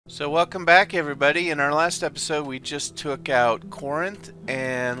So welcome back, everybody. In our last episode we just took out Corinth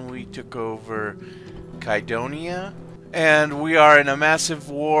and we took over Macedonia, and we are in a massive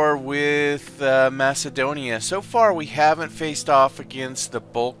war with Macedonia. So far we haven't faced off against the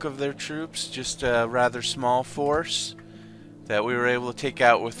bulk of their troops, just a rather small force that we were able to take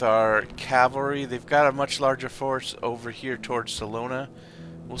out with our cavalry. They've got a much larger force over here towards Salona.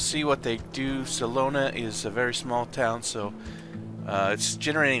 We'll see what they do. Salona is a very small town, so it's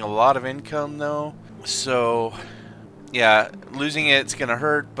generating a lot of income though, so yeah, losing it's gonna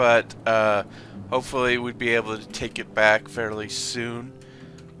hurt, but hopefully we'd be able to take it back fairly soon.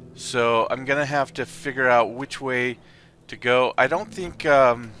 So I'm gonna have to figure out which way to go. I don't think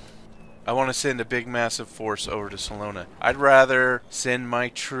I want to send a big massive force over to Salona. I'd rather send my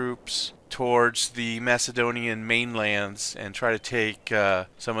troops towards the Macedonian mainlands and try to take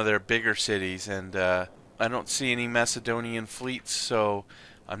some of their bigger cities, and I don't see any Macedonian fleets, so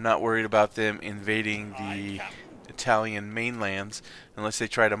I'm not worried about them invading the Italian mainlands unless they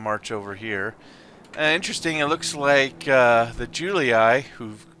try to march over here. Interesting, it looks like the Julii,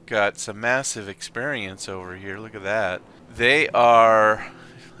 who've got some massive experience over here, look at that. They are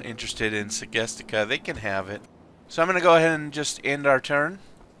interested in Segestica. They can have it. So I'm going to go ahead and just end our turn.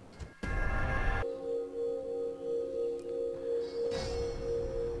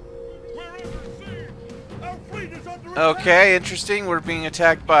 Okay, interesting. We're being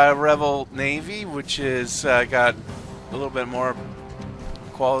attacked by a rebel navy, which is got a little bit more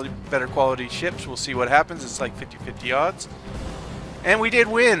quality, better quality ships. We'll see what happens. It's like 50-50 odds. And we did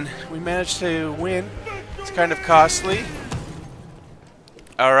win. We managed to win. It's kind of costly.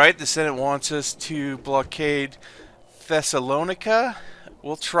 Alright, the Senate wants us to blockade Thessalonica.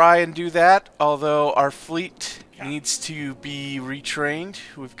 We'll try and do that, although our fleet needs to be retrained.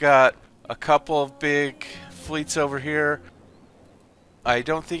 We've got a couple of big fleets over here. I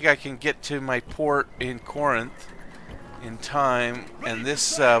don't think I can get to my port in Corinth in time, and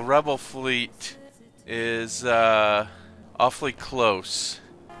this rebel fleet is awfully close.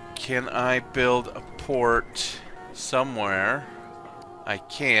 Can I build a port somewhere? I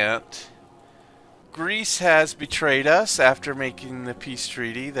can't. Greece has betrayed us after making the peace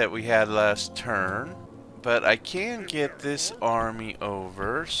treaty that we had last turn, but I can get this army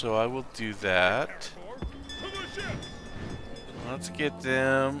over, so I will do that. Let's get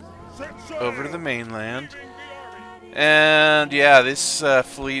them over to the mainland. And yeah, this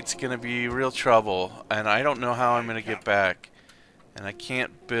fleet's gonna be real trouble, and I don't know how I'm gonna get back. And I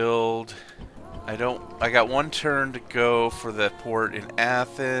can't build. I got one turn to go for the port in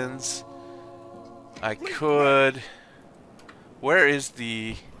Athens. I could. Where is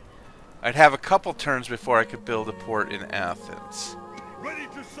the? I'd have a couple turns before I could build a port in Athens.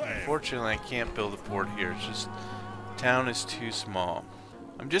 Unfortunately, I can't build a port here. It's just town is too small.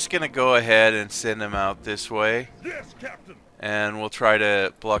 I'm just gonna go ahead and send them out this way. Yes, Captain. And we'll try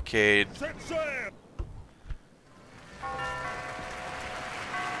to blockade.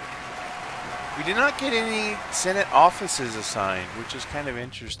 We did not get any Senate offices assigned, which is kind of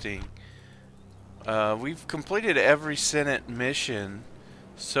interesting. We've completed every Senate mission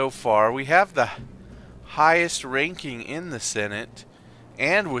so far. We have the highest ranking in the Senate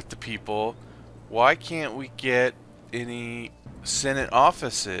and with the people. Why can't we get any Senate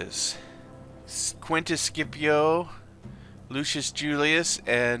offices? Quintus Scipio, Lucius Julius,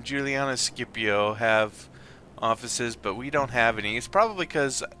 and Julianus Scipio have offices, but we don't have any. It's probably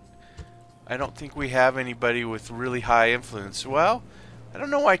because I don't think we have anybody with really high influence. Well, I don't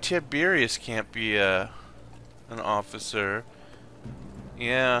know why Tiberius can't be an officer.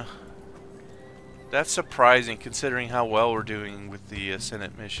 Yeah, that's surprising considering how well we're doing with the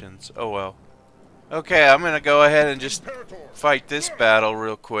Senate missions. Oh well. Okay, I'm going to go ahead and just fight this battle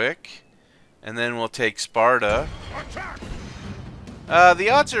real quick, and then we'll take Sparta. The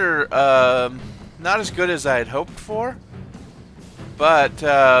odds are not as good as I had hoped for, but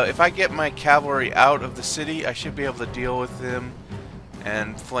if I get my cavalry out of the city, I should be able to deal with them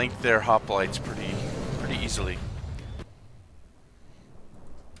and flank their hoplites pretty easily.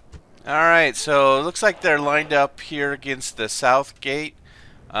 Alright, so it looks like they're lined up here against the south gate.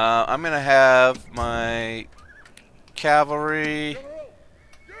 I'm going to have my cavalry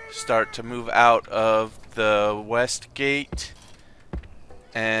start to move out of the west gate,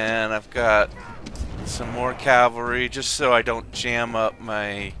 and I've got some more cavalry just so I don't jam up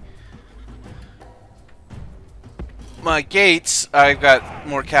my gates. I've got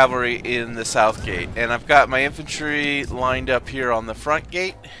more cavalry in the south gate, and I've got my infantry lined up here on the front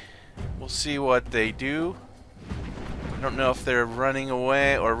gate. We'll see what they do. I don't know if they're running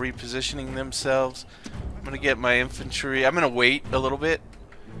away or repositioning themselves. I'm going to get my infantry. I'm going to wait a little bit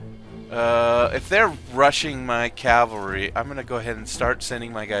If they're rushing my cavalry, I'm gonna go ahead and start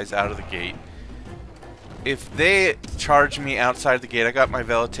sending my guys out of the gate. If they charge me outside the gate, I got my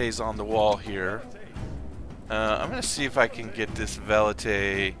velites on the wall here. I'm gonna see if I can get this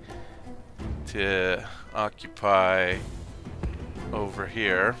velite to occupy over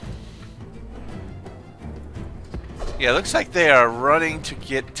here. Yeah, looks like they are running to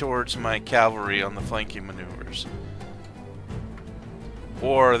get towards my cavalry on the flanking maneuvers.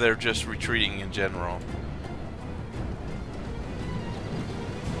 Or they're just retreating in general.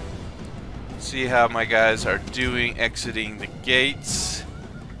 See how my guys are doing exiting the gates.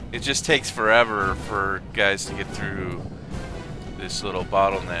 It just takes forever for guys to get through this little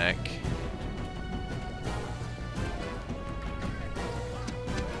bottleneck.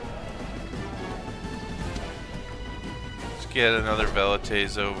 Let's get another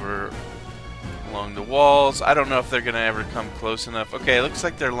velites over along the walls. I don't know if they're gonna ever come close enough. Okay, it looks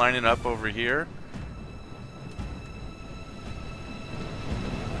like they're lining up over here.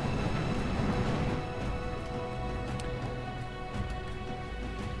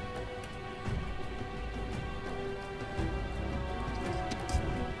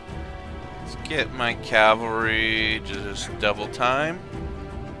 Let's get my cavalry just double time.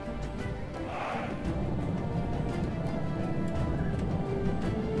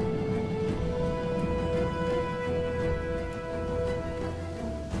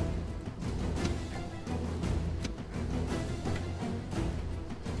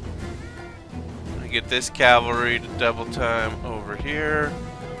 Get this cavalry to double time over here.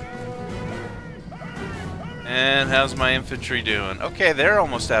 And how's my infantry doing? Okay, they're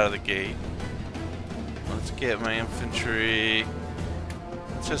almost out of the gate. Let's get my infantry.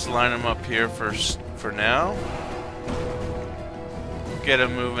 Let's just line them up here first for now. Get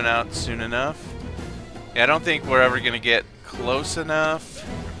them moving out soon enough. Yeah, I don't think we're ever gonna get close enough.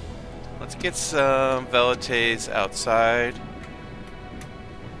 Let's get some velites outside.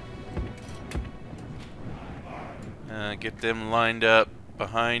 Get them lined up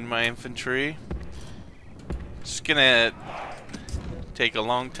behind my infantry. It's gonna take a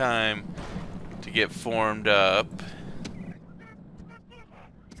long time to get formed up.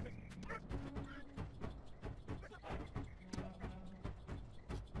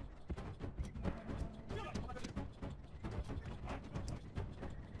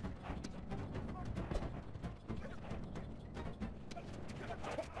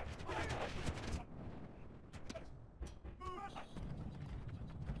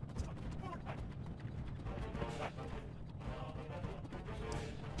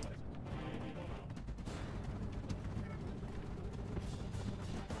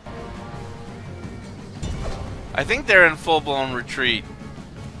 I think they're in full-blown retreat.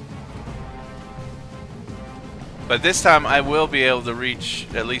 But this time I will be able to reach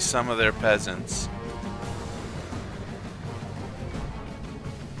at least some of their peasants.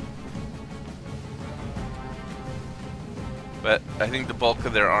 But I think the bulk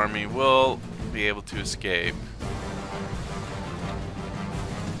of their army will be able to escape.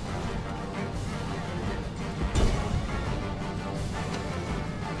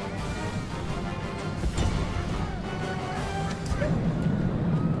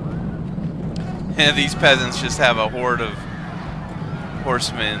 And these peasants just have a horde of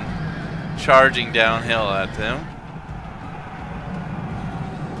horsemen charging downhill at them.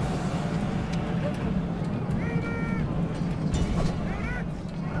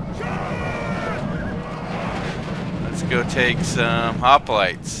 Let's go take some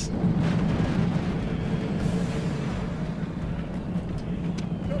hoplites.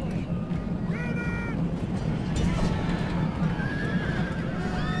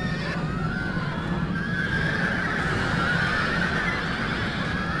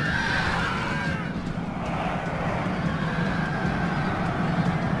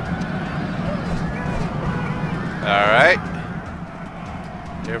 Alright.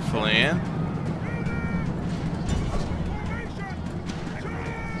 Carefully in.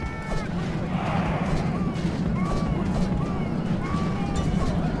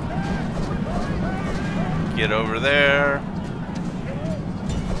 Get over there.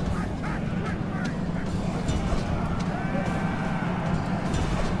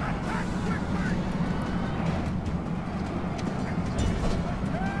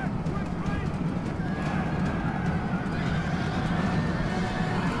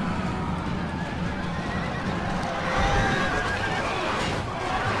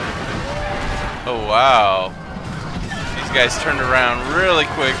 Oh wow, these guys turned around really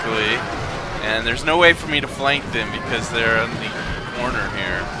quickly, and there's no way for me to flank them because they're in the corner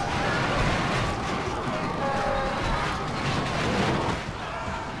here.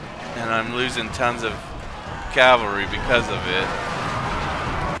 And and I'm losing tons of cavalry because of it.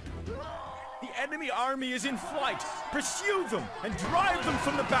 The enemy army is in flight. Pursue them and drive them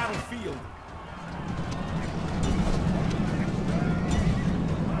from the battlefield.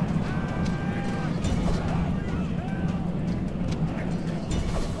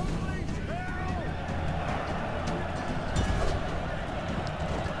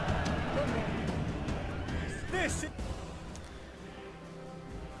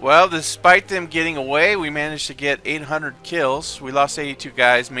 Well, despite them getting away, we managed to get 800 kills. We lost 82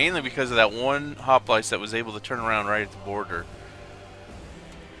 guys, mainly because of that one Hoplite that was able to turn around right at the border.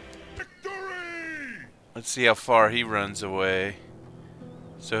 Victory! Let's see how far he runs away.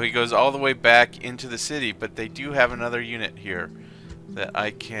 So he goes all the way back into the city, but they do have another unit here that I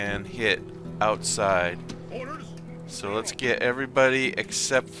can hit outside. So let's get everybody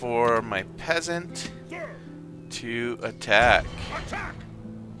except for my peasant to attack.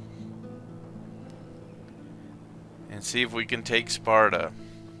 And see if we can take Sparta.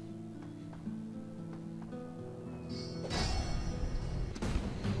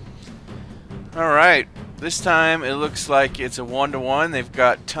 Alright, this time it looks like it's a 1-to-1. They've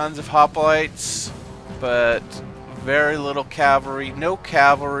got tons of hoplites, but very little cavalry. No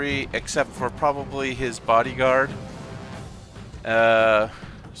cavalry except for probably his bodyguard. So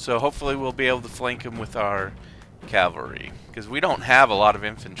hopefully we'll be able to flank him with our cavalry, because we don't have a lot of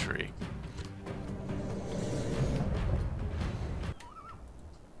infantry.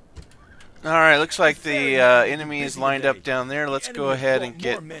 Alright, looks like the enemy is lined up down there. Let's go ahead and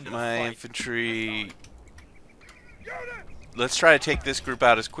get my infantry. Let's try to take this group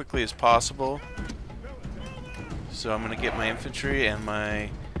out as quickly as possible. So I'm going to get my infantry and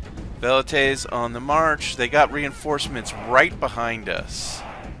my Hoplites on the march. They got reinforcements right behind us.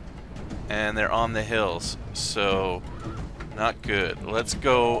 And they're on the hills. So, not good. Let's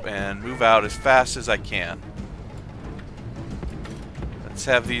go and move out as fast as I can. Let's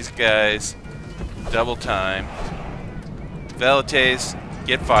have these guys double time. Hoplites,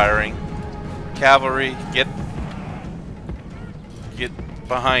 get firing. Cavalry, get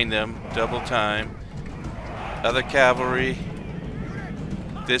behind them, double time. Other cavalry,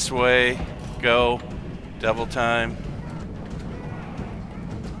 this way, go, double time.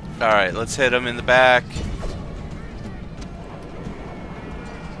 Alright, let's hit them in the back.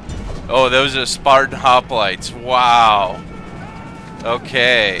 Oh, those are Spartan Hoplites. Wow.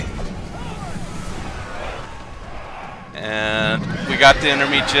 Okay. And we got the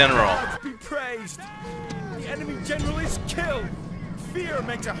enemy general. Be praised. The enemy general is killed. Fear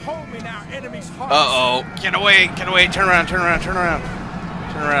makes a home in our enemy's hearts. Uh-oh. Get away, get away. Turn around, turn around, turn around.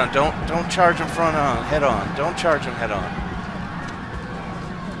 Turn around. Don't charge them front on, head on. Don't charge them head on.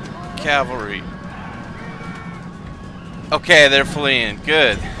 Cavalry. Okay, they're fleeing.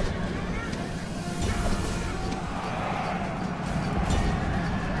 Good.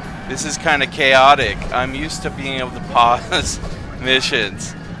 This is kind of chaotic. I'm used to being able to pause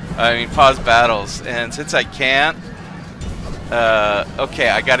missions. I mean, pause battles. And since I can't, okay,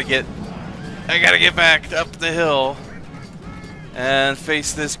 I gotta get back up the hill and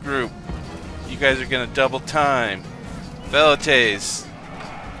face this group. You guys are gonna double time. Hoplites,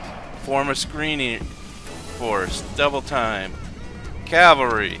 form a screening force. Double time.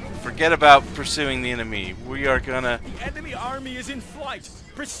 Cavalry, forget about pursuing the enemy. We are gonna. The enemy army is in flight.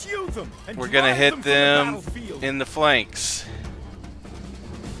 Pursue them and we're gonna hit them the in the flanks.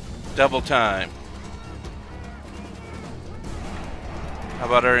 Double time. How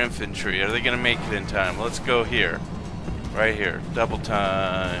about our infantry? Are they gonna make it in time? Let's go here. Right here. Double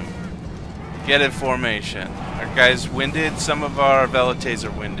time. Get in formation. Our guys winded. Some of our Hoplites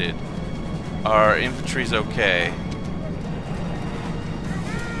are winded. Our infantry's okay.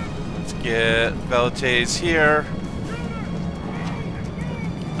 Let's get Hoplites here.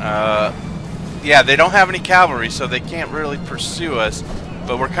 Yeah, they don't have any cavalry, so they can't really pursue us.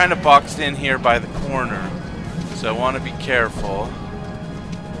 But we're kind of boxed in here by the corner, so I want to be careful.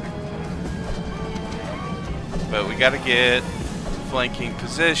 But we got to get flanking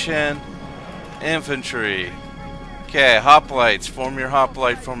position. Infantry. Okay, Hoplites, form your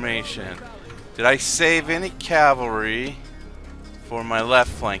Hoplite formation. Did I save any cavalry for my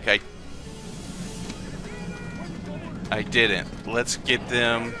left flank? I didn't. Let's get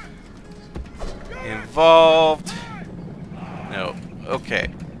them involved. No. Okay.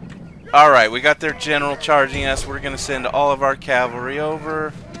 Alright, we got their general charging us. We're going to send all of our cavalry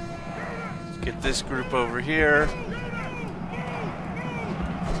over. Let's get this group over here.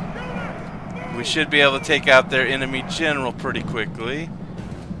 We should be able to take out their enemy general pretty quickly.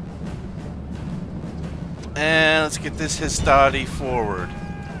 And let's get this Histati forward.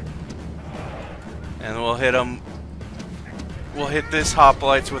 And we'll hit them. We'll hit this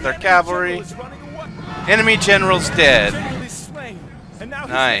hoplites with our cavalry. Enemy general's dead.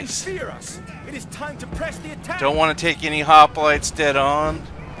 Nice. Don't want to take any hoplites dead on.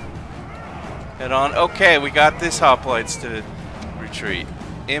 Head on. Okay, we got this hoplites to retreat.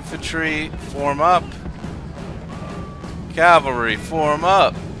 Infantry, form up. Cavalry, form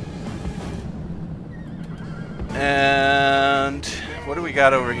up. And what do we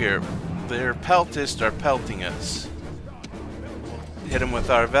got over here? Their peltists are pelting us. Hit them with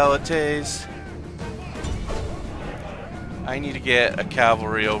our velites. I need to get a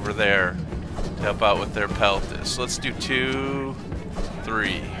cavalry over there to help out with their peltists. Let's do 2,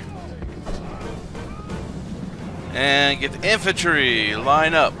 3. And get the infantry.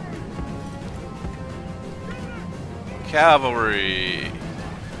 Line up. Cavalry.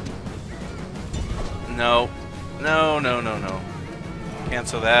 No. No, no, no, no.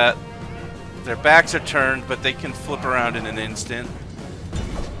 Cancel that. Their backs are turned, but they can flip around in an instant.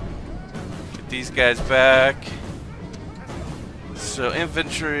 Get these guys back. So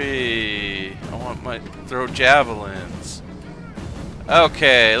infantry. I want my throw javelins.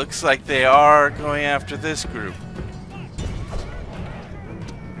 Okay, looks like they are going after this group.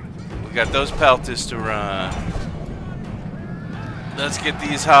 We got those peltists to run. Let's get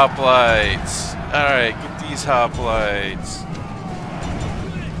these hoplites. Alright, get these hoplites.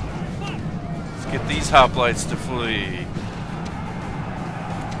 Let's get these hoplites to flee.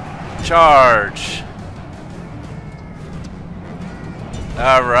 Charge.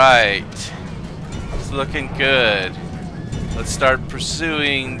 Alright. It's looking good. Let's start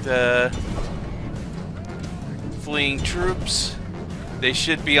pursuing the fleeing troops. They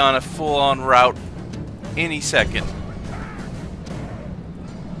should be on a full-on route any second.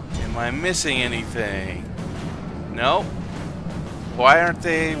 Am I missing anything? No. Why aren't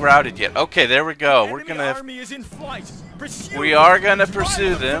they routed yet? Okay, there we go. We're gonna. We are gonna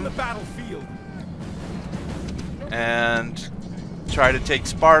pursue them and try to take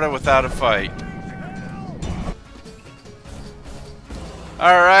Sparta without a fight.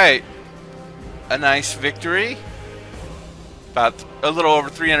 All right, a nice victory. About a little over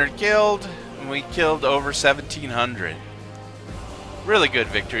 300 killed, and we killed over 1,700. Really good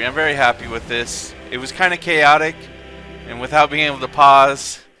victory. I'm very happy with this. It was kind of chaotic, and without being able to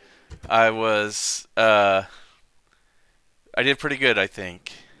pause, I did pretty good, I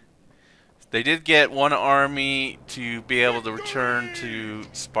think. They did get one army to be able to return to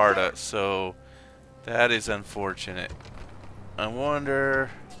Sparta, so that is unfortunate. I wonder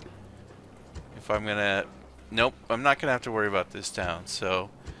if I'm gonna... Nope, I'm not gonna have to worry about this town, so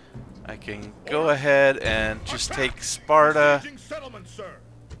I can go ahead and just take Sparta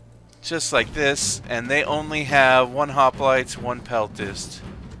just like this, and they only have 1 hoplites, 1 peltist.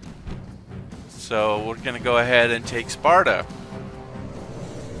 So we're gonna go ahead and take Sparta.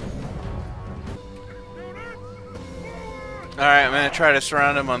 Alright, I'm gonna try to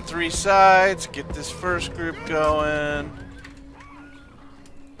surround them on 3 sides, get this first group going.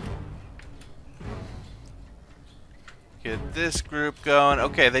 Get this group going.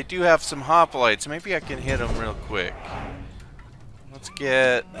 Okay, they do have some hoplites. Maybe I can hit them real quick. Let's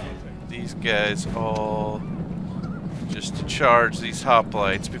get these guys all just to charge these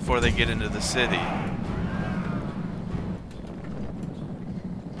hoplites before they get into the city.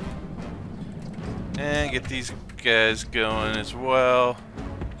 And get these guys going as well.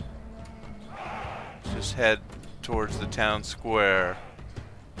 Just head towards the town square.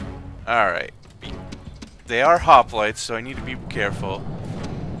 Alright. They are hoplites, so I need to be careful.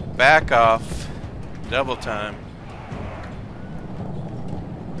 Back off. Double time.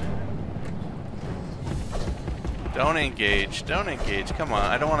 Don't engage. Don't engage. Come on.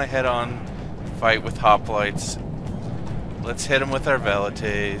 I don't want to head-on fight with hoplites. Let's hit them with our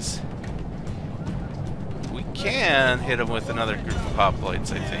velites. We can hit them with another group of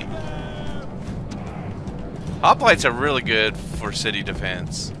hoplites, I think. Hoplites are really good for city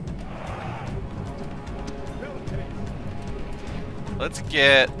defense. Let's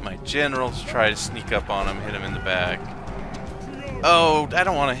get my generals to try to sneak up on him, hit him in the back. Oh, I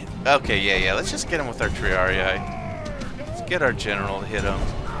don't want to... Okay, yeah. Let's just get him with our triarii. Let's get our general to hit him.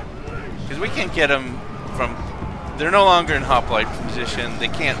 Because we can't get him from... They're no longer in hoplite position. They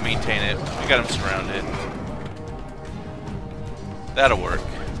can't maintain it. We got them surrounded. That'll work.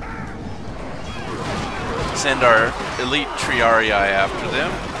 Send our elite triarii after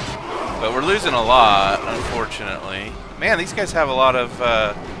them. But we're losing a lot, unfortunately. Man, these guys have a lot of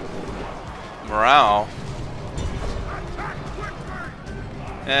morale.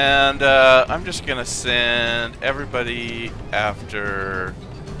 And I'm just going to send everybody after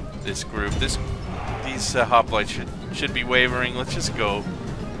this group. these hoplites should be wavering. Let's just go.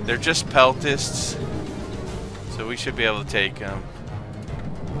 They're just peltists, so we should be able to take them.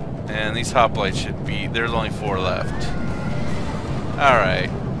 And these hoplites should be... There's only 4 left. Alright.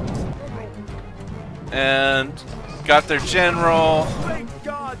 And got their general. May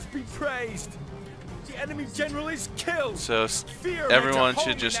gods be praised. The enemy general is killed. So everyone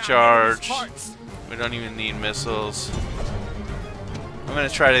should just charge. We don't even need missiles. I'm going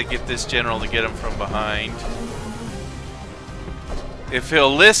to try to get this general to get him from behind. If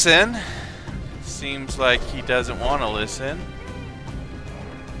he'll listen. Seems like he doesn't want to listen.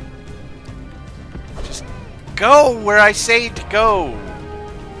 Just go where I say to go.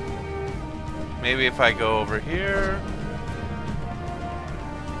 Maybe if I go over here.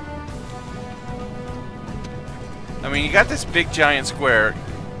 I mean, you got this big giant square.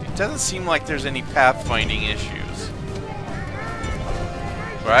 It doesn't seem like there's any pathfinding issues.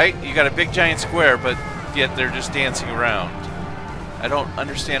 Right? You got a big giant square, but yet they're just dancing around. I don't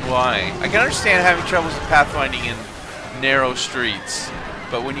understand why. I can understand having troubles with pathfinding in narrow streets,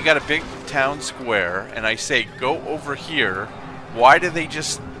 but when you got a big town square, and I say go over here, why do they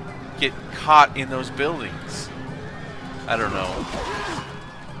just get caught in those buildings? I don't know.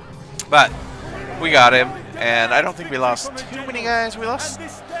 But we got him, and I don't think we lost too many guys. We lost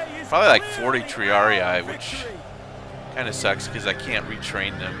probably like 40 Triarii, which kind of sucks because I can't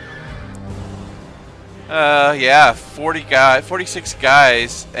retrain them. Yeah, 46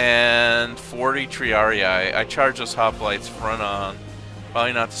 guys and 40 Triarii. I charge those hoplites front on.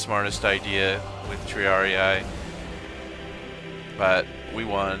 Probably not the smartest idea with Triarii, but we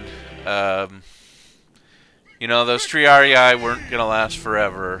won. You know, those Triarii weren't gonna last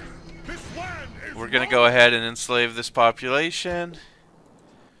forever. We're gonna go ahead and enslave this population.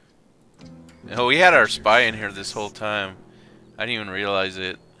 Oh, we had our spy in here this whole time. I didn't even realize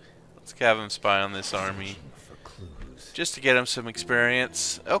it. Let's have him spy on this army. Just to get him some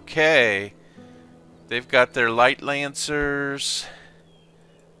experience. Okay. They've got their light lancers.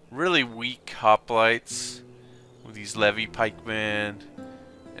 Really weak hoplites. With these levy pikemen.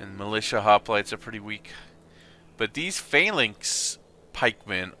 And militia hoplites are pretty weak. But these phalanx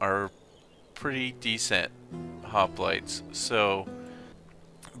pikemen are pretty decent hoplites. So,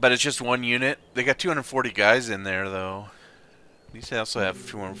 but it's just one unit. They got 240 guys in there though. These also have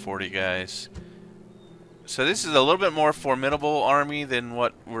 240 guys. So this is a little bit more formidable army than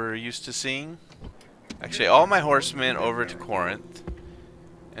what we're used to seeing. Actually, all my horsemen over to Corinth.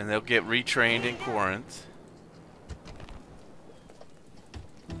 And they'll get retrained in Corinth.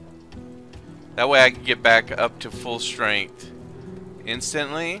 That way I can get back up to full strength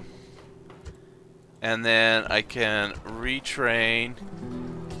instantly. And then I can retrain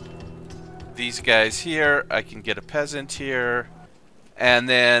these guys here. I can get a peasant here. And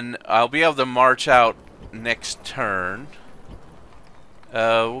then I'll be able to march out next turn.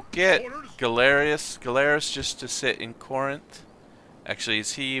 We'll get Galerius just to sit in Corinth. Actually,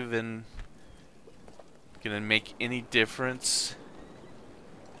 is he even gonna make any difference?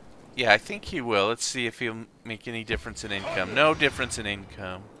 Yeah, I think he will. Let's see if he'll make any difference in income. No difference in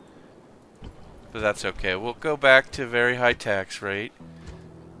income. But that's okay. We'll go back to very high tax rate.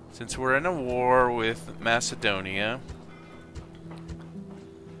 Since we're in a war with Macedonia.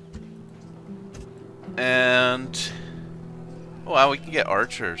 And oh wow, we can get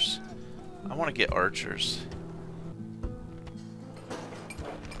archers. I want to get archers.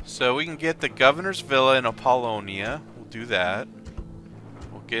 So we can get the governor's villa in Apollonia. We'll do that.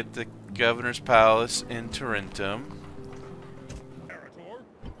 We'll get the governor's palace in Tarentum.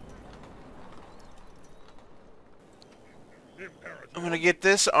 I'm gonna get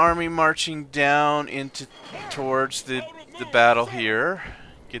this army marching down into towards the battle here.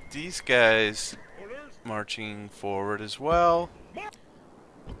 Get these guys marching forward as well.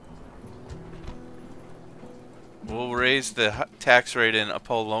 We'll raise the tax rate in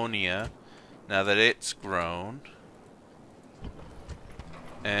Apollonia now that it's grown.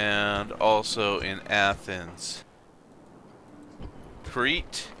 And also in Athens.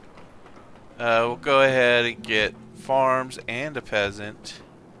 Crete. We'll go ahead and get farms and a peasant.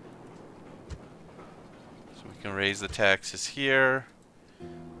 So we can raise the taxes here.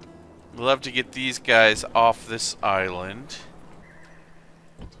 We'd love to get these guys off this island.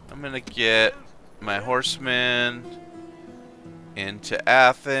 I'm gonna get my horsemen into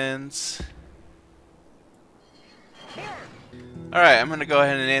Athens. Alright, I'm gonna go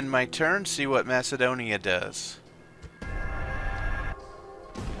ahead and end my turn, see what Macedonia does.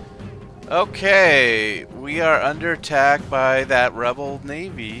 Okay, we are under attack by that rebel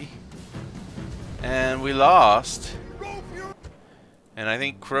navy. And we lost. And I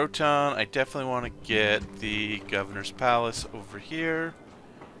think Croton, I definitely want to get the Governor's Palace over here.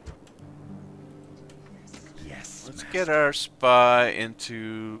 Yes. Let's get our spy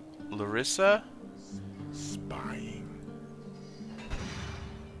into Larissa. Spying.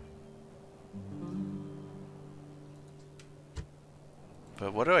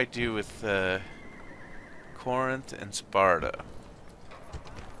 But what do I do with Corinth and Sparta?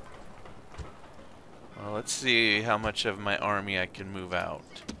 Well, let's see how much of my army I can move out.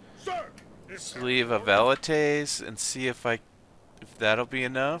 Sir, Let's leave a Velites and see if that'll be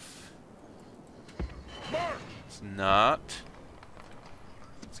enough. It's not.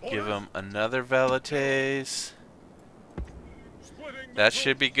 Let's give them another Velites. That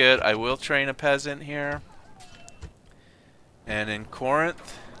should be good. I will train a peasant here. And in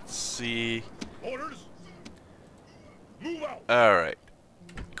Corinth, let's see. Orders. Move out. Alright.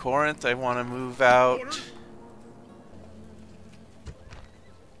 Corinth, I want to move out.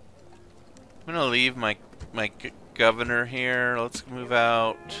 I'm going to leave my governor here. Let's move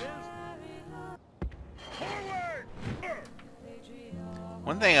out.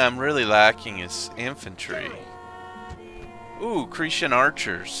 One thing I'm really lacking is infantry. Ooh, Cretan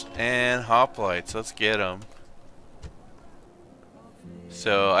archers and hoplites. Let's get them.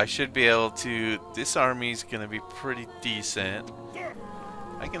 So I should be able to. This army's gonna be pretty decent.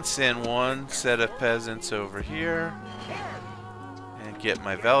 I can send one set of peasants over here and get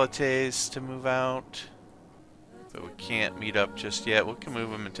my Velites to move out. But we can't meet up just yet. We can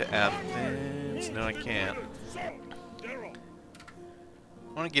move them into Athens. No, I can't. I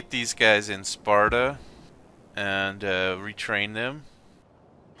want to get these guys in Sparta and retrain them.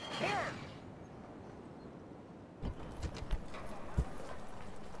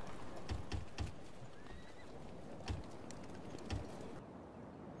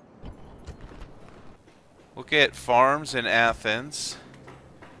 We'll get farms in Athens.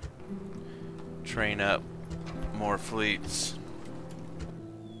 Train up more fleets.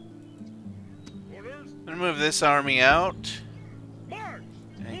 I'm gonna move this army out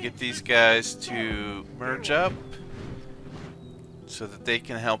and get these guys to merge up so that they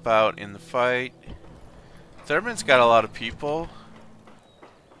can help out in the fight. Thurman's got a lot of people.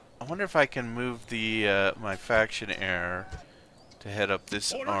 I wonder if I can move the my faction heir to head up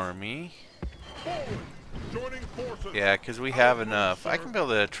this army. Yeah, because we have enough. I can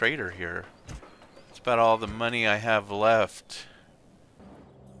build a trader here. It's about all the money I have left.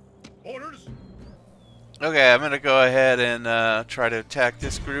 Orders. Okay, I'm going to go ahead and try to attack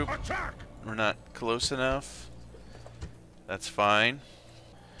this group. We're not close enough. That's fine.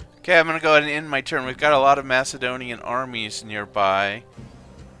 Okay, I'm going to go ahead and end my turn. We've got a lot of Macedonian armies nearby.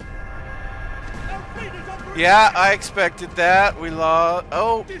 Yeah, I expected that. We lost.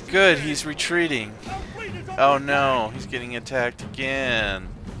 Oh, good. He's retreating. Oh no, he's getting attacked again.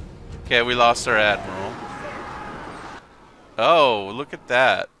 Okay, we lost our admiral. Oh, look at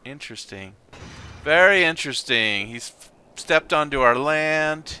that. Interesting. Very interesting. He's stepped onto our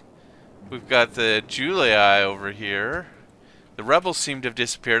land. We've got the Julii over here. The rebels seem to have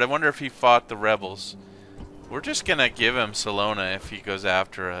disappeared. I wonder if he fought the rebels. We're just going to give him Salona if he goes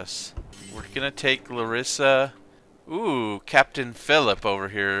after us. We're going to take Larissa. Ooh, Captain Philip over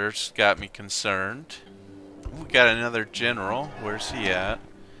here's got me concerned. We got another general. Where's he at?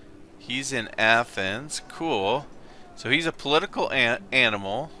 He's in Athens. Cool. So he's a political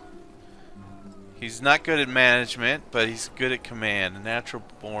animal. He's not good at management, but he's good at command. A natural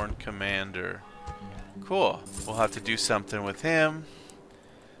born commander. Cool. We'll have to do something with him.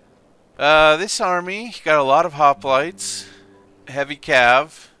 This army got a lot of hoplites. Heavy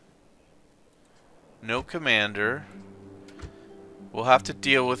cav. No commander. We'll have to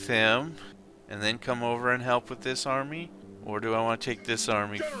deal with him and then come over and help with this army. Or do I want to take this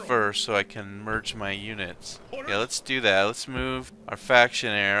army first so I can merge my units? Yeah, let's do that. Let's move our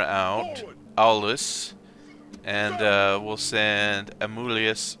faction heir out, Aulus, and we'll send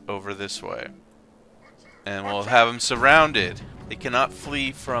Amulius over this way. And we'll have them surrounded. They cannot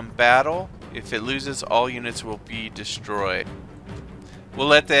flee from battle. If it loses, all units will be destroyed. We'll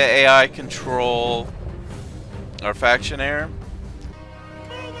let the AI control our faction heir.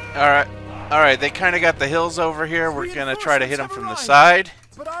 Alright, they kind of got the hills over here. We're going to try to hit them from the side.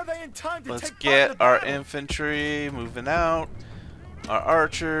 Let's get our infantry moving out. Our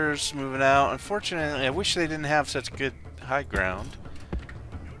archers moving out. Unfortunately, I wish they didn't have such good high ground.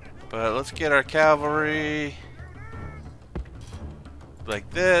 But let's get our cavalry like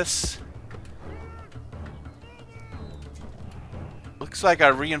this. Looks like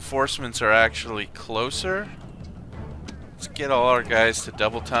our reinforcements are actually closer. Let's get all our guys to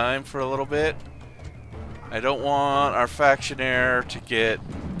double time for a little bit. I don't want our factionaire to get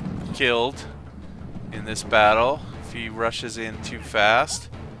killed in this battle if he rushes in too fast.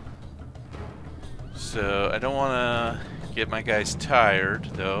 So I don't want to get my guys tired,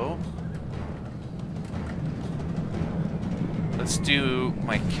 though. Let's do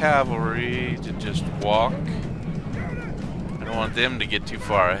my cavalry to just walk. I don't want them to get too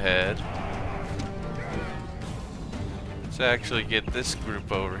far ahead. Let's actually get this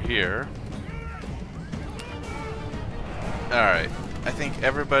group over here. Alright, I think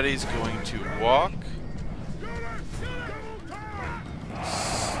everybody's going to walk.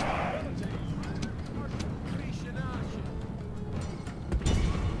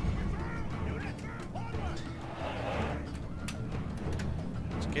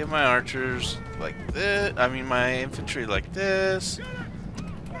 Get my archers like this. I mean, my infantry like this.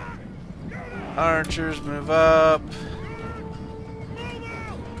 Archers move up.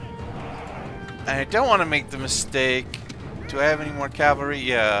 I don't want to make the mistake. Do I have any more cavalry?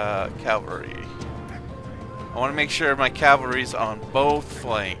 Yeah, cavalry. I want to make sure my cavalry's on both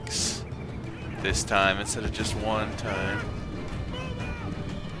flanks this time instead of just one time.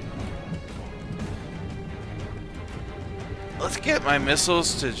 Let's get my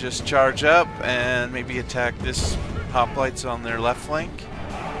missiles to just charge up and maybe attack this hoplites on their left flank.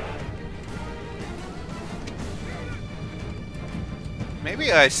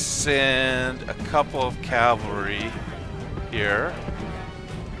 Maybe I send a couple of cavalry here.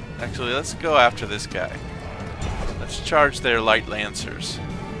 Actually, let's go after this guy. Let's charge their light lancers.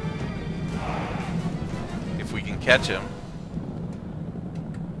 If we can catch him.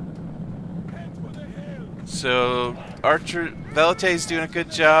 So, Velité's doing a good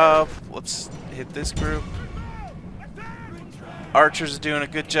job. Let's hit this group. Archers are doing a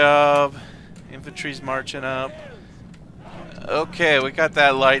good job. Infantry's marching up. Okay, we got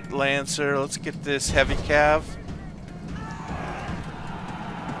that light lancer. Let's get this heavy cav.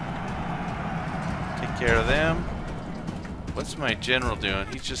 Take care of them. What's my general doing?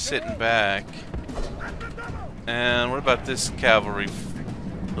 He's just sitting back. And what about this cavalry?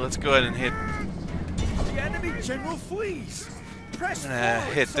 Let's go ahead and hit. The enemy general flees. Press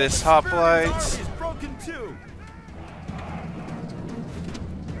Hit this hoplites.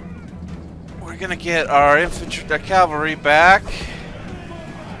 We're gonna get our infantry, our cavalry back.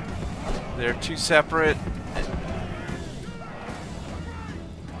 They're two separate.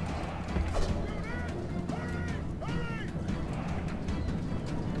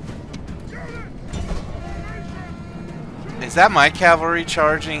 Is that my cavalry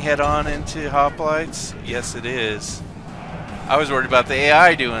charging head-on into hoplites? Yes, it is. I was worried about the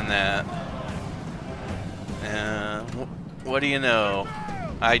AI doing that. What do you know?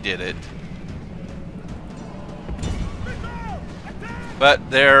 I did it.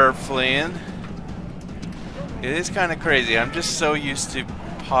 But they're fleeing. It is kind of crazy. I'm just so used to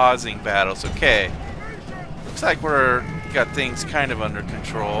pausing battles. Okay. Looks like we're got things kind of under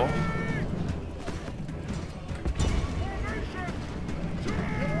control.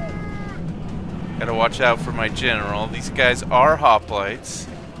 Gotta watch out for my general. These guys are hoplites.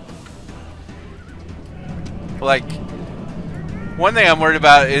 Like, one thing I'm worried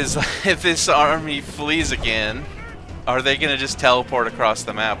about is if this army flees again, are they gonna just teleport across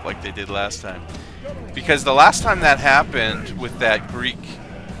the map like they did last time? Because the last time that happened with that Greek,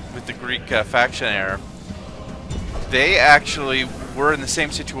 with the Greek factionaire, they actually were in the same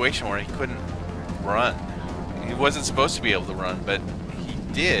situation where he couldn't run. He wasn't supposed to be able to run, but he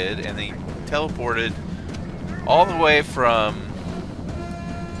did, and they teleported all the way from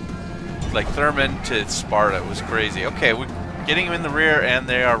like Thermon to Sparta. It was crazy. Okay, we're getting them in the rear and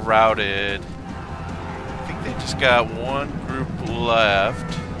they are routed. I think they just got one group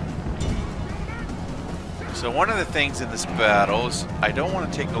left. So one of the things in this battle is I don't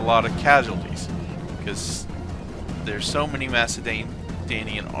want to take a lot of casualties because there's so many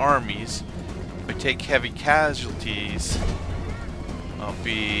Macedonian armies. If I take heavy casualties, I'll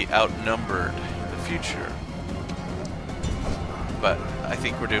be outnumbered in the future. But I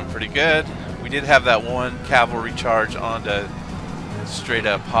think we're doing pretty good. We did have that one cavalry charge onto straight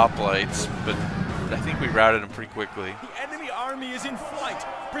up hoplites, but I think we routed them pretty quickly. The enemy army is in flight.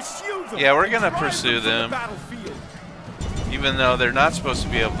 Pursue them. Yeah, we're gonna pursue them. Even though they're not supposed to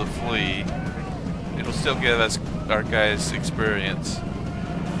be able to flee, it'll still give us our guys experience.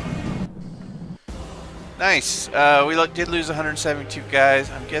 Nice. We did lose 172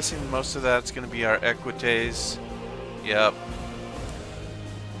 guys. I'm guessing most of that's going to be our equites. Yep.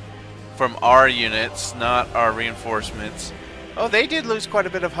 From our units, not our reinforcements. Oh, they did lose quite a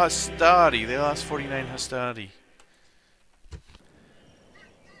bit of hostati. They lost 49 hostati.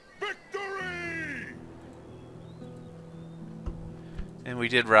 Victory! And we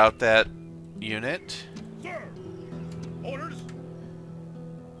did rout that unit. Sir. Orders.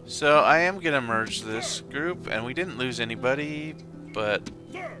 So I am going to merge this group, and we didn't lose anybody, but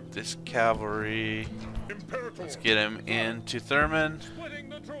Sir. this cavalry, Imperator. let's get him into Thurman Splitting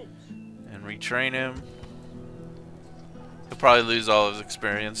the troops. and retrain him. He'll probably lose all of his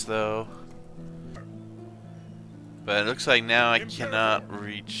experience though. But it looks like now I cannot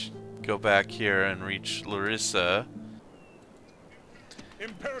go back here and reach Larissa.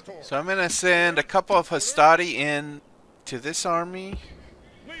 Imperator. So I'm going to send a couple of Hastati in to this army.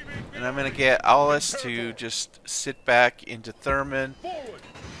 And I'm going to get Alice to just sit back into Thurman. Forward.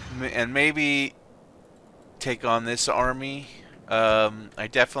 And maybe take on this army. I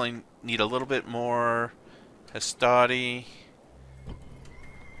definitely need a little bit more Hastati.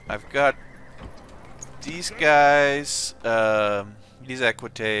 I've got these guys, these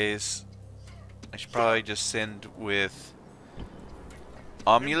Equites. I should probably just send with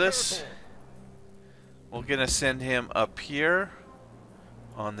Omulus. We're gonna send him up here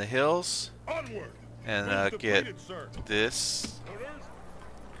on the hills Onward. and get this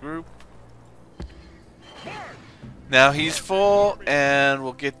group. Now he's full, and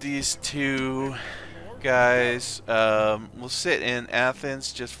we'll get these two guys. We'll sit in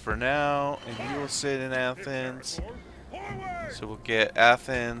Athens just for now, and you will sit in Athens. So we'll get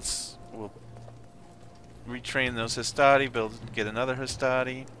Athens. We'll retrain those Hastati, get another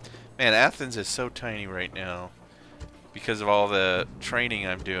Hastati. Man, Athens is so tiny right now because of all the training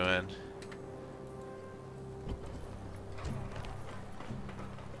I'm doing.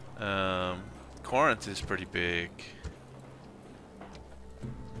 Corinth is pretty big.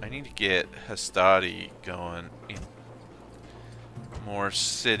 I need to get Hastati going in more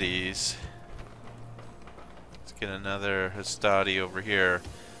cities. Let's get another Hastati over here.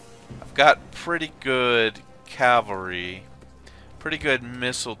 I've got pretty good cavalry, pretty good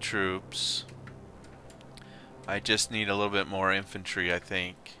missile troops. I just need a little bit more infantry, I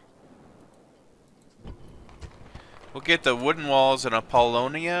think. We'll get the wooden walls in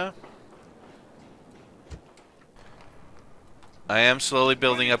Apollonia. I am slowly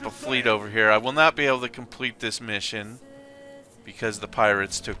building up a fleet over here. I will not be able to complete this mission because the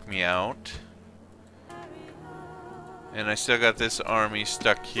pirates took me out. And I still got this army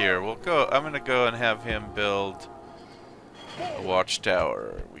stuck here. I'm going to go and have him build a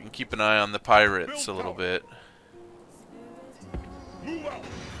watchtower. We can keep an eye on the pirates a little bit.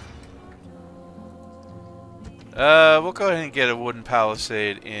 We'll go ahead and get a wooden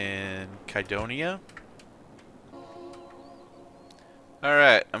palisade in Kydonia.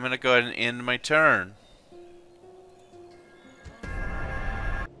 Alright, I'm going to go ahead and end my turn.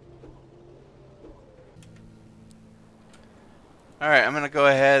 Alright, I'm going to go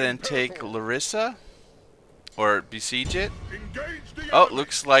ahead and take Larissa, or besiege it. Oh,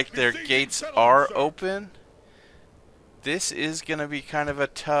 looks like their gates are open. This is going to be kind of a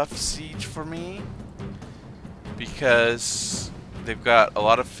tough siege for me, because they've got a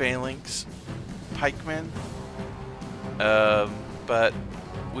lot of phalanx pikemen. But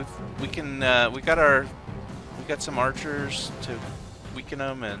we got some archers to weaken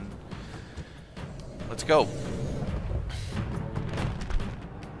them, and let's go.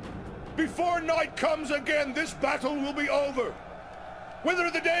 Before night comes again, this battle will be over. Whether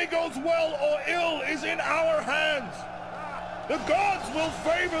the day goes well or ill is in our hands. The gods will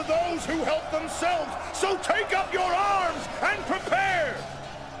favor those who help themselves, so take up your arms and prepare.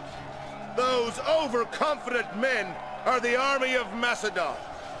 Those overconfident men are the army of Macedonia.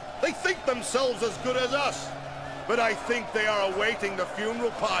 They think themselves as good as us, but I think they are awaiting the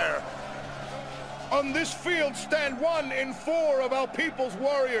funeral pyre. On this field stand 1 in 4 of our people's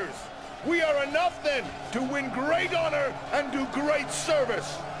warriors. We are enough then to win great honor and do great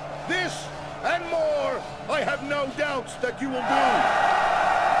service. This and more, I have no doubts that you will do.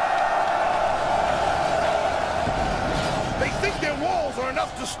 They think their walls are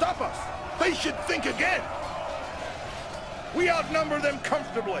enough to stop us. They should think again. We outnumber them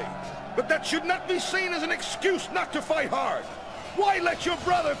comfortably, but that should not be seen as an excuse not to fight hard. Why let your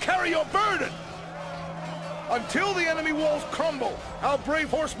brother carry your burden? Until the enemy walls crumble, our brave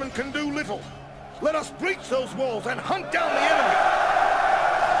horsemen can do little. Let us breach those walls and hunt down the enemy.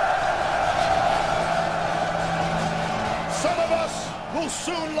 Some of us will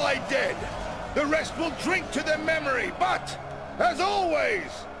soon lie dead. The rest will drink to their memory, but, as always,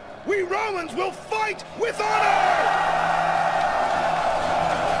 we Romans will fight with honor!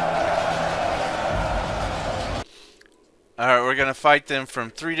 Alright, we're going to fight them from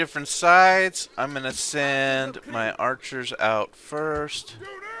 3 different sides. I'm going to send my archers out first.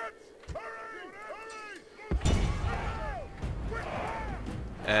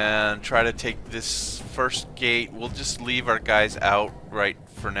 and try to take this first gate. We'll just leave our guys out right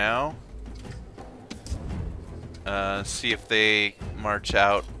for now. See if they march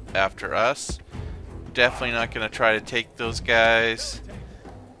out after us. Definitely not going to try to take those guys,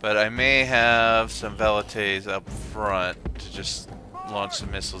 but I may have some Velites up front to just launch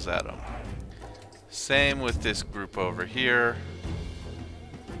some missiles at them. Same with this group over here.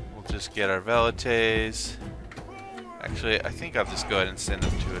 We'll just get our Velites. Actually, I think I'll just go ahead and send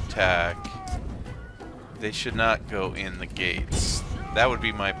them to attack. They should not go in the gates. That would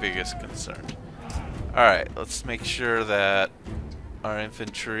be my biggest concern. Alright, let's make sure that our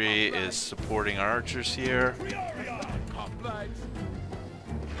infantry is supporting our archers here.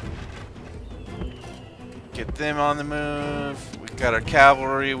 Get them on the move. We've got our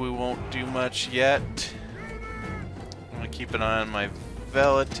cavalry. We won't do much yet. I'm going to keep an eye on my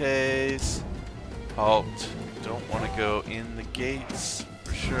Velites. Halt. Don't want to go in the gates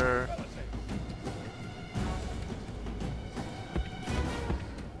for sure.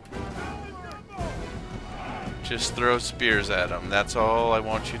 Just throw spears at them. That's all I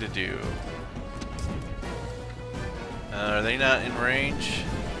want you to do. Are they not in range?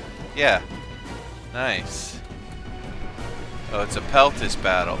 Yeah. Nice. Oh, it's a Peltis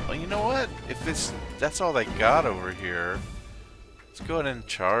battle. Well, you know what? If that's all they got over here, let's go ahead and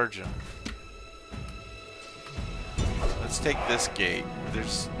charge them. Let's take this gate.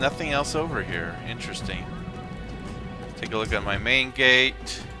 There's nothing else over here. Interesting. Take a look at my main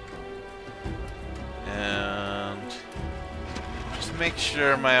gate. And just make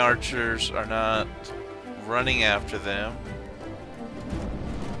sure my archers are not running after them.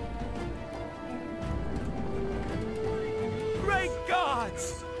 Great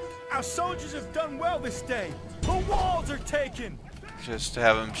gods! Our soldiers have done well this day. The walls are taken. Just to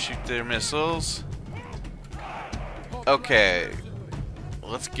have them shoot their missiles. Okay.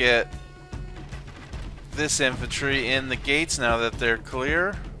 Let's get this infantry in the gates now that they're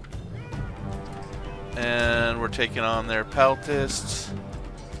clear. And we're taking on their Peltists.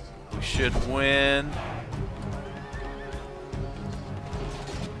 We should win.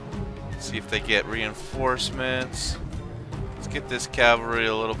 See if they get reinforcements. Let's get this cavalry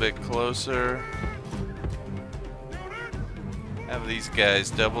a little bit closer. Have these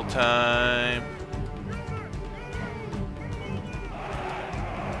guys double time.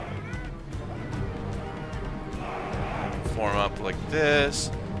 Form up like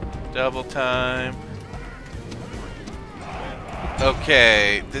this. Double time.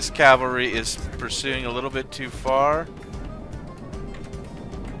 Okay, this cavalry is pursuing a little bit too far.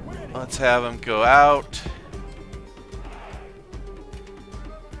 Let's have them go out.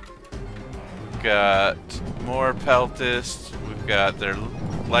 We've got more Peltists. We've got their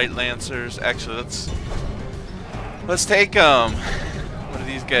light lancers. Actually, let's take them. What are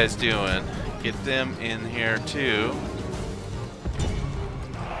these guys doing? Get them in here too.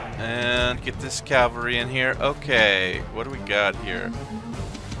 And get this cavalry in here. Okay, what do we got here?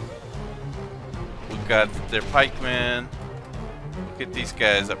 We've got their pikemen. Get these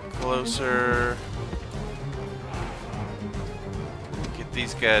guys up closer. Get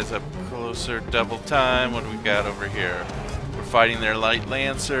these guys up closer. Double time. What do we got over here? We're fighting their light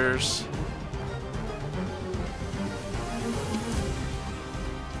lancers.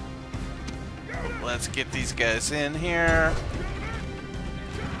 Let's get these guys in here.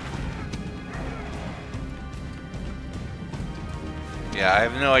 Yeah, I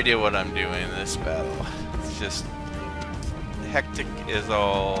have no idea what I'm doing in this battle. It's just hectic as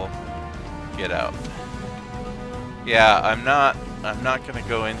all get out. Yeah, I'm not gonna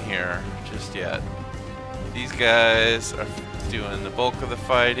go in here just yet. These guys are doing the bulk of the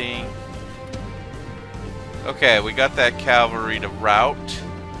fighting. Okay, we got that cavalry to rout.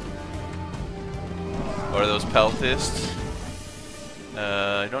 Or those Peltists.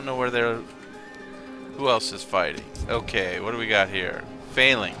 I don't know where they're. Who else is fighting? Okay, what do we got here?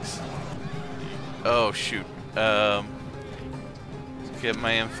 Phalanx. Oh shoot. Let's get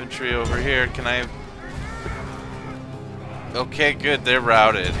my infantry over here. Can I? Okay, good. They're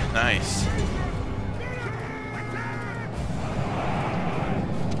routed. Nice.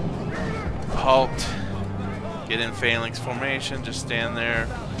 Halt. Get in phalanx formation. Just stand there.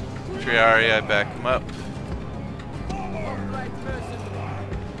 Triarii, I back them up.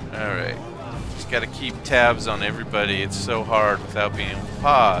 Alright. Just gotta keep tabs on everybody. It's so hard without being able to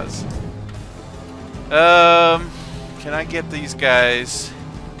pause. Can I get these guys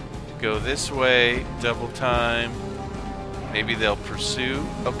to go this way? Double time. Maybe they'll pursue.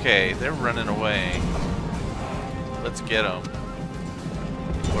 Okay, they're running away. Let's get them.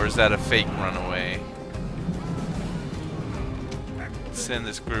 Or is that a fake runaway? send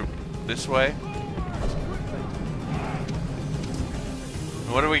this group this way.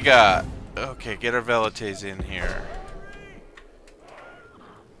 What do we got? Okay, get our velites in here.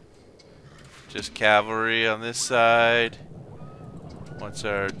 Just cavalry on this side. What's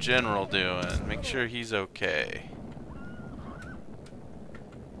our general doing? Make sure he's okay.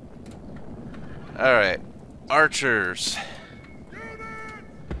 Alright, archers.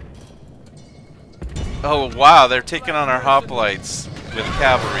 Oh wow, they're taking on our hoplites with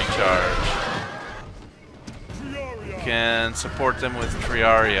cavalry charge. Can support them with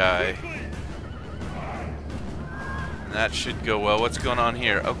triarii. And that should go well. What's going on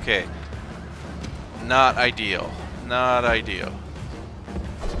here? Okay. Not ideal. Not ideal.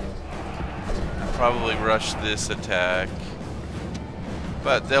 Probably rush this attack.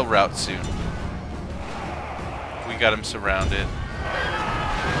 But they'll rout soon. We got them surrounded.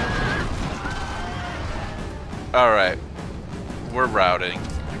 Alright. We're routing.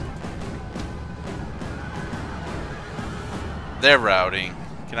 They're routing.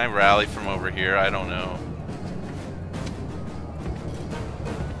 Can I rally from over here? I don't know.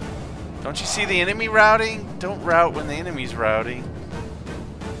 Don't you see the enemy routing? Don't rout when the enemy's routing.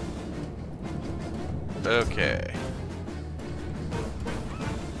 Okay.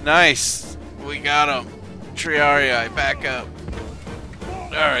 Nice. We got them. Triarii, back up.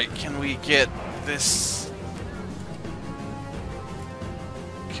 Alright, can we get this?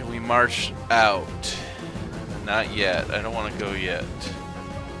 Can we march out? Not yet. I don't want to go yet.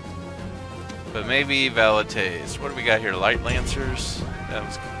 But maybe velites. What do we got here? Light lancers?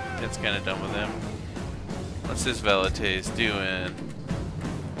 That's kind of done with them. What's this velites doing?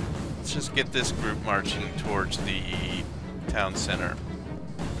 Let's just get this group marching towards the town center.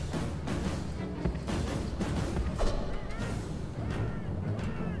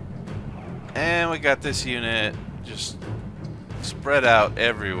 And we got this unit just spread out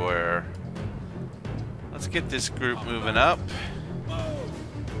everywhere. Let's get this group moving up.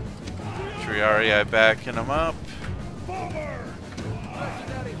 Triarii backing them up.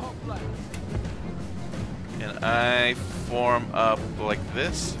 Can I form up like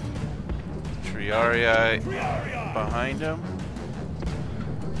this? Triarii behind them.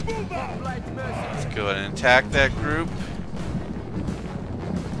 Let's go ahead and attack that group.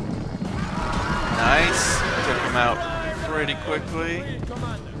 Nice. Took them out pretty quickly.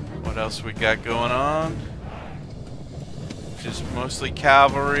 What else we got going on? Just mostly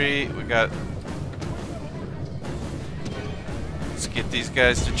cavalry. We got... Let's get these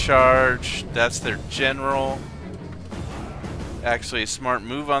guys to charge. That's their general. Actually a smart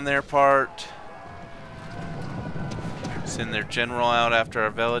move on their part. Send their general out after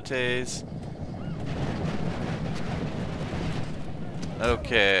our velites.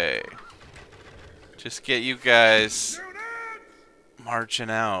 Okay. Just get you guys marching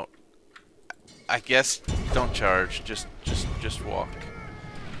out. I guess don't charge. Just walk.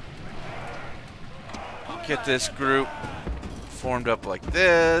 Get this group formed up like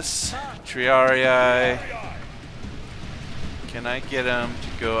this. Triarii. Can I get them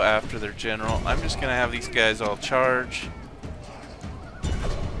to go after their general? I'm just gonna have these guys all charge.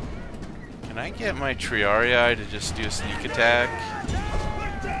 Can I get my Triarii to just do a sneak attack?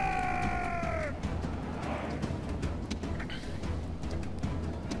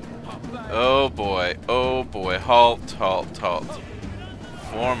 Oh boy, halt, halt, halt.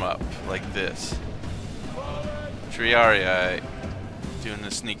 Form up like this. Triarii doing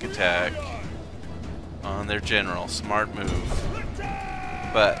the sneak attack on their general. Smart move.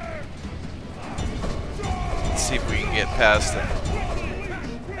 But let's see if we can get past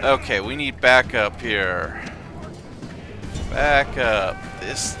it. Okay, we need backup here. Back up.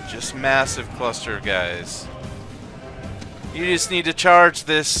 This just massive cluster of guys. You just need to charge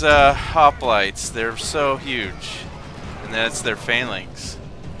this hoplites. They're so huge. And that's their phalanx.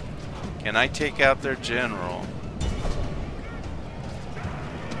 Can I take out their general?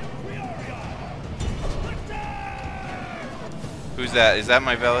 Who's that? Is that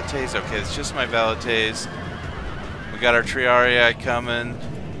my velites? Okay, it's just my velites. We got our Triarii coming.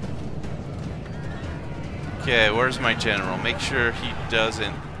 Okay, where's my general? Make sure he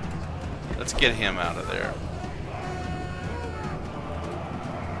doesn't... Let's get him out of there.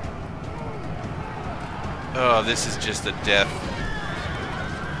 Oh, this is just a death.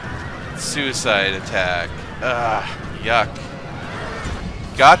 Suicide attack. Yuck.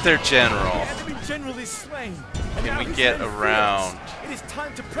 Got their general. Can we get around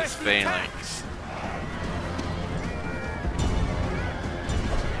this phalanx?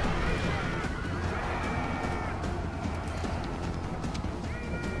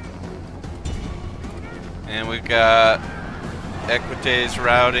 And we've got Equites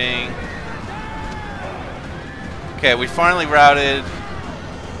routing. Okay, we finally routed.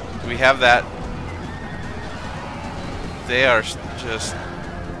 We have that. They are just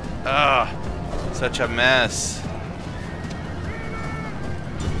such a mess.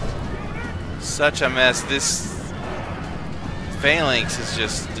 Such a mess. This phalanx is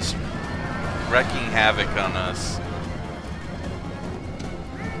just wreaking havoc on us.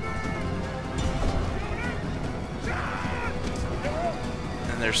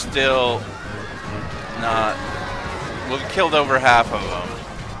 And they're still not. We've killed over half of them.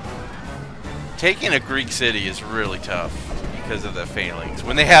 Taking a Greek city is really tough because of the phalanx.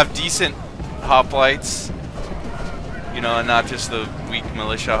 When they have decent hoplites, you know, and not just the weak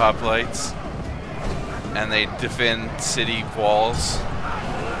militia hoplites, and they defend city walls,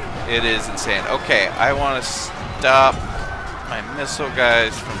 it is insane. Okay, I want to stop my missile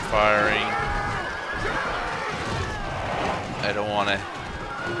guys from firing. I don't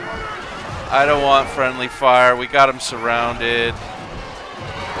want friendly fire. We got them surrounded.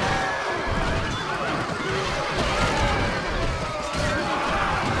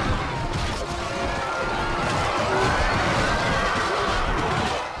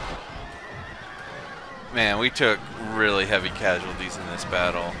 Man, we took really heavy casualties in this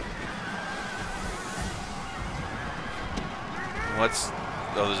battle. Oh,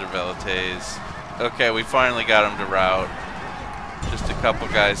 those are Velites. Okay, we finally got them to rout. Just a couple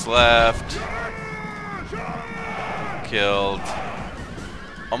guys left. Killed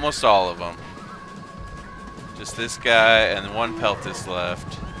almost all of them. Just this guy and one Peltis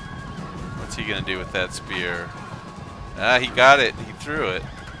left. What's he gonna do with that spear? Ah, he got it. He threw it.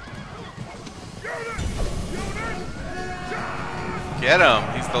 Get him!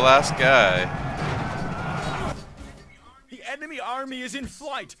 He's the last guy. The enemy army is in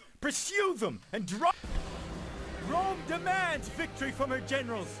flight. Pursue them and drop. Rome demands victory from her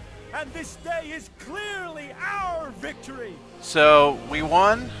generals, and this day is clearly our victory. So we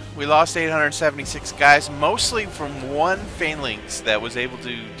won. We lost 876 guys, mostly from one phalanx that was able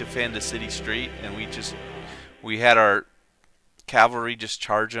to defend a city street, and we had our cavalry just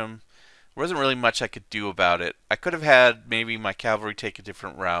charge them. There wasn't really much I could do about it. I could have had maybe my cavalry take a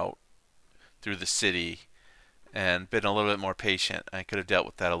different route through the city and been a little bit more patient. I could have dealt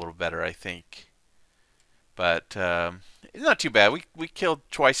with that a little better, I think. But it's not too bad. We killed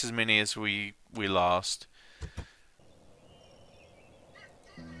twice as many as we lost.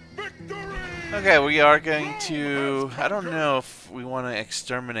 Victory! Okay, we are going to... I don't know if we want to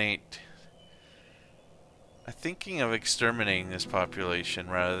exterminate... I'm thinking of exterminating this population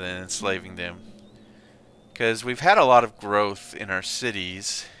rather than enslaving them. Because we've had a lot of growth in our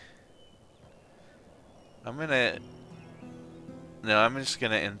cities. I'm just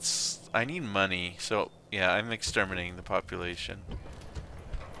gonna... I need money, so... Yeah, I'm exterminating the population.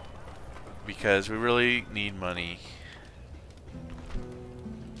 Because we really need money.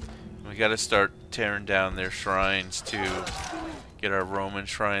 We gotta start tearing down their shrines to get our Roman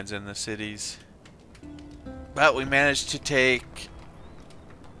shrines in the cities. But we managed to take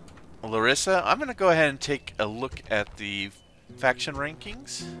Larissa. I'm gonna go ahead and take a look at the faction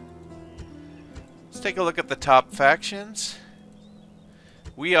rankings. Let's take a look at the top factions.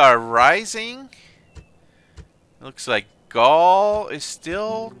 We are rising. Looks like Gaul is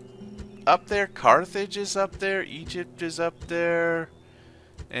still up there. Carthage is up there. Egypt is up there.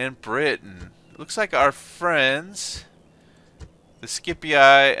 And Britain. Looks like our friends, the Scipii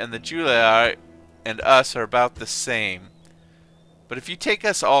and the Julii, and us are about the same. But if you take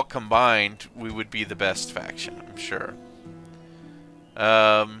us all combined, we would be the best faction, I'm sure.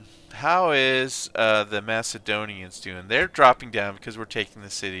 How is the Macedonians doing? They're dropping down because we're taking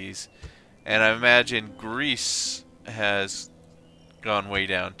the cities. And I imagine Greece has gone way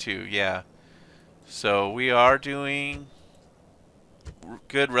down too, yeah. So we are doing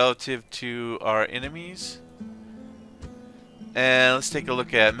good relative to our enemies. And let's take a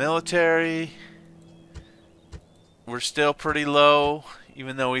look at military. We're still pretty low,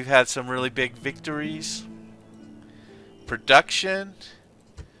 even though we've had some really big victories. Production,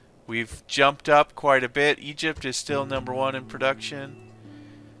 we've jumped up quite a bit. Egypt is still #1 in production.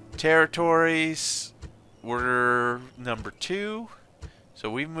 Territories, we're #2, so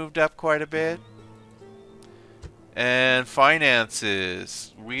we've moved up quite a bit. And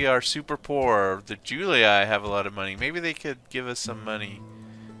finances, we are super poor. The Julii have a lot of money. Maybe they could give us some money,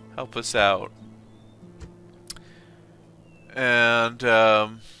 help us out. And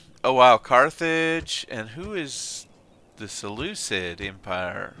oh wow, Carthage, and who is the Seleucid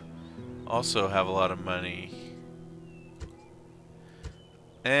Empire? Also have a lot of money.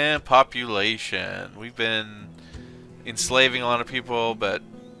 And population, we've been enslaving a lot of people,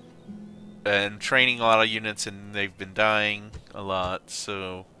 and training a lot of units, and they've been dying a lot,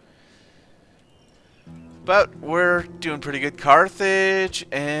 so... But we're doing pretty good. Carthage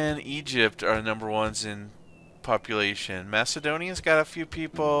and Egypt are number ones in population. Macedonia's got a few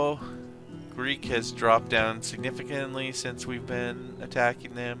people. Greek has dropped down significantly since we've been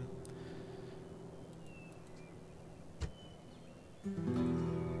attacking them.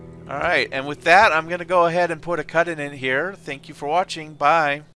 Alright, and with that, I'm going to go ahead and put a cut in it here. Thank you for watching. Bye.